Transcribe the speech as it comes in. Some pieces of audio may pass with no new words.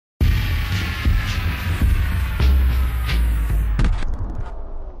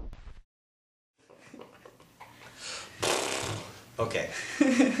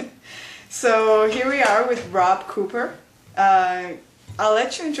So here we are with Rob Cooper. I'll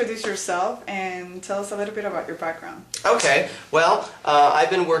let you introduce yourself and tell us a little bit about your background. Okay, well, I've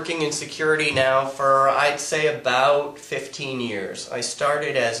been working in security now for, I'd say, about 15 years. I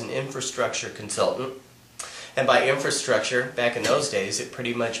started as an infrastructure consultant, and by infrastructure, back in those days, it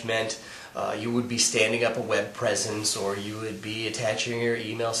pretty much meant you would be standing up a web presence, or you would be attaching your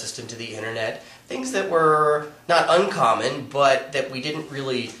email system to the internet, things that were not uncommon, but that we didn't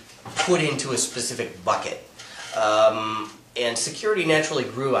really put into a specific bucket. And security naturally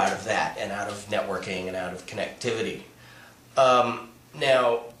grew out of that, and out of networking, and out of connectivity.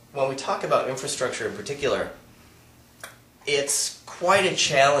 Now, when we talk about infrastructure in particular, it's quite a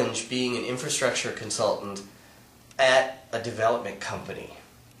challenge being an infrastructure consultant at a development company.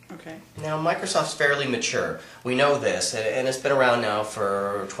 Okay. Now, Microsoft's fairly mature. We know this, and it's been around now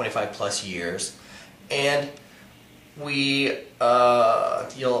for 25 plus years. And we,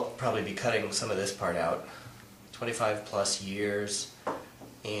 you'll probably be cutting some of this part out. 25 plus years,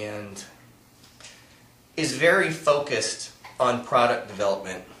 and is very focused on product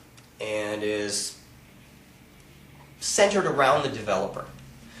development and is centered around the developer.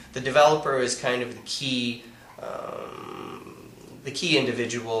 The developer is kind of the key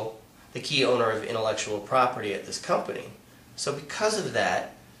individual, the key owner of intellectual property at this company. So because of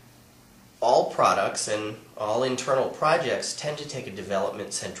that, all products and all internal projects tend to take a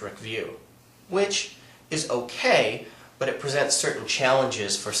development-centric view, which is okay, but it presents certain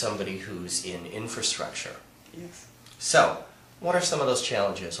challenges for somebody who's in infrastructure. Yes. So, what are some of those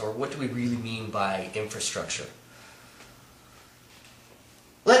challenges, or what do we really mean by infrastructure?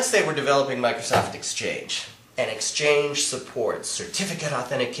 Let's say we're developing Microsoft Exchange, and Exchange supports certificate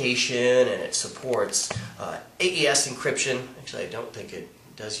authentication, and it supports AES encryption. Actually, I don't think it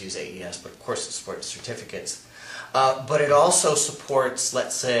does use AES, but of course it supports certificates. But it also supports,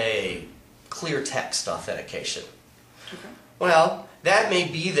 let's say, clear text authentication. Okay. Well, that may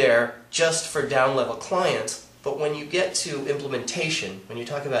be there just for down-level clients, but when you get to implementation, when you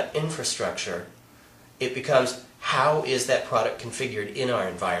talk about infrastructure, it becomes, how is that product configured in our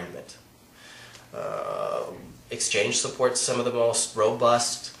environment? Exchange supports some of the most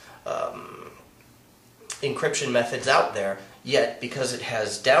robust encryption methods out there, yet because it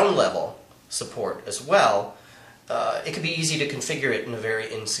has down-level support as well, it can be easy to configure it in a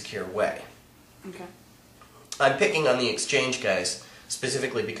very insecure way. Okay. I'm picking on the Exchange guys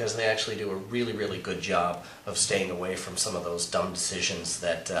specifically because they actually do a really, really good job of staying away from some of those dumb decisions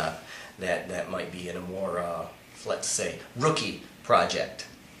that that might be in a more, let's say, rookie project.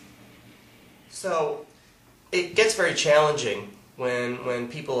 So it gets very challenging when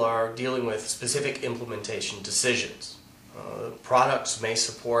people are dealing with specific implementation decisions. Products may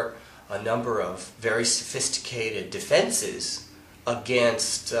support a number of very sophisticated defenses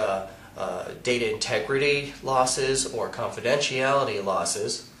against data integrity losses or confidentiality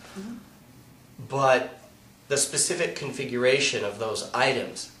losses, but the specific configuration of those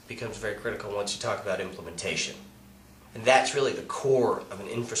items becomes very critical once you talk about implementation. And that's really the core of an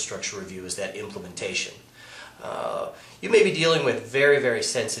infrastructure review, is that implementation. You may be dealing with very, very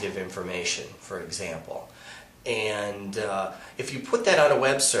sensitive information, for example. And if you put that on a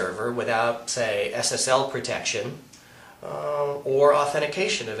web server without, say, SSL protection, or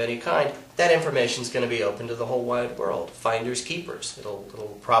authentication of any kind, that information is going to be open to the whole wide world. Finders keepers.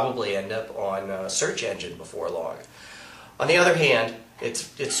 It'll probably end up on a search engine before long. On the other hand,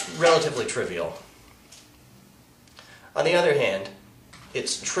 it's relatively trivial. On the other hand,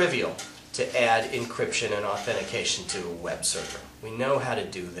 it's trivial to add encryption and authentication to a web server. We know how to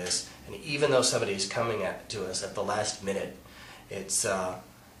do this, and even though somebody's coming to us at the last minute, it's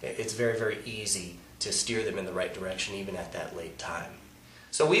very, very easy to steer them in the right direction even at that late time.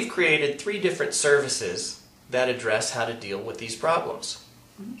 So we've created 3 different services that address how to deal with these problems.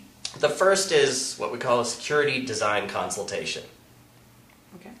 The first is what we call a security design consultation.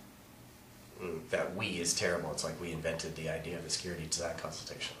 Okay. That "we" is terrible. It's like we invented the idea of a security design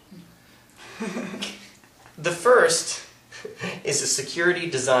consultation. The first is a security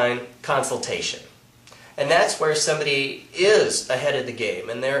design consultation. And that's where somebody is ahead of the game,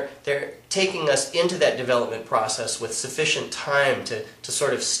 and they're taking us into that development process with sufficient time to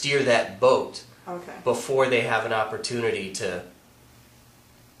sort of steer that boat before they have an opportunity to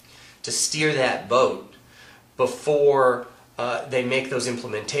steer that boat before they make those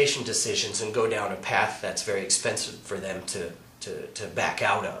implementation decisions and go down a path that's very expensive for them to back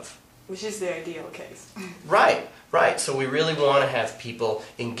out of. Which is the ideal case. Right, right. So we really want to have people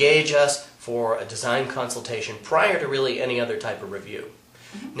engage us for a design consultation prior to really any other type of review.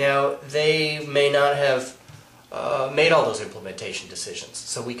 Now, they may not have made all those implementation decisions.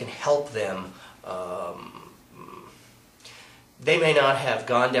 So we can help them. They may not have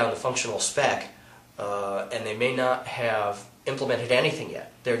gone down the functional spec, and they may not have implemented anything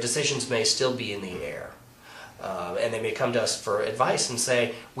yet. Their decisions may still be in the air. And they may come to us for advice and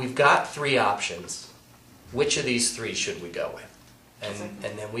say, we've got 3 options. Which of these 3 should we go with?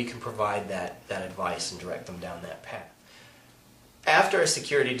 And then we can provide that advice and direct them down that path. After a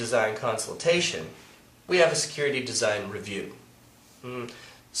security design consultation, we have a security design review.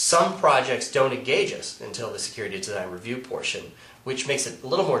 Some projects don't engage us until the security design review portion, which makes it a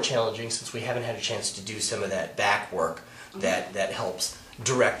little more challenging since we haven't had a chance to do some of that back work that helps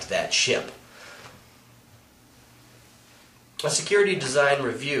direct that ship. A security design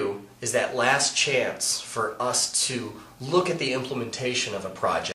review is that last chance for us to look at the implementation of a project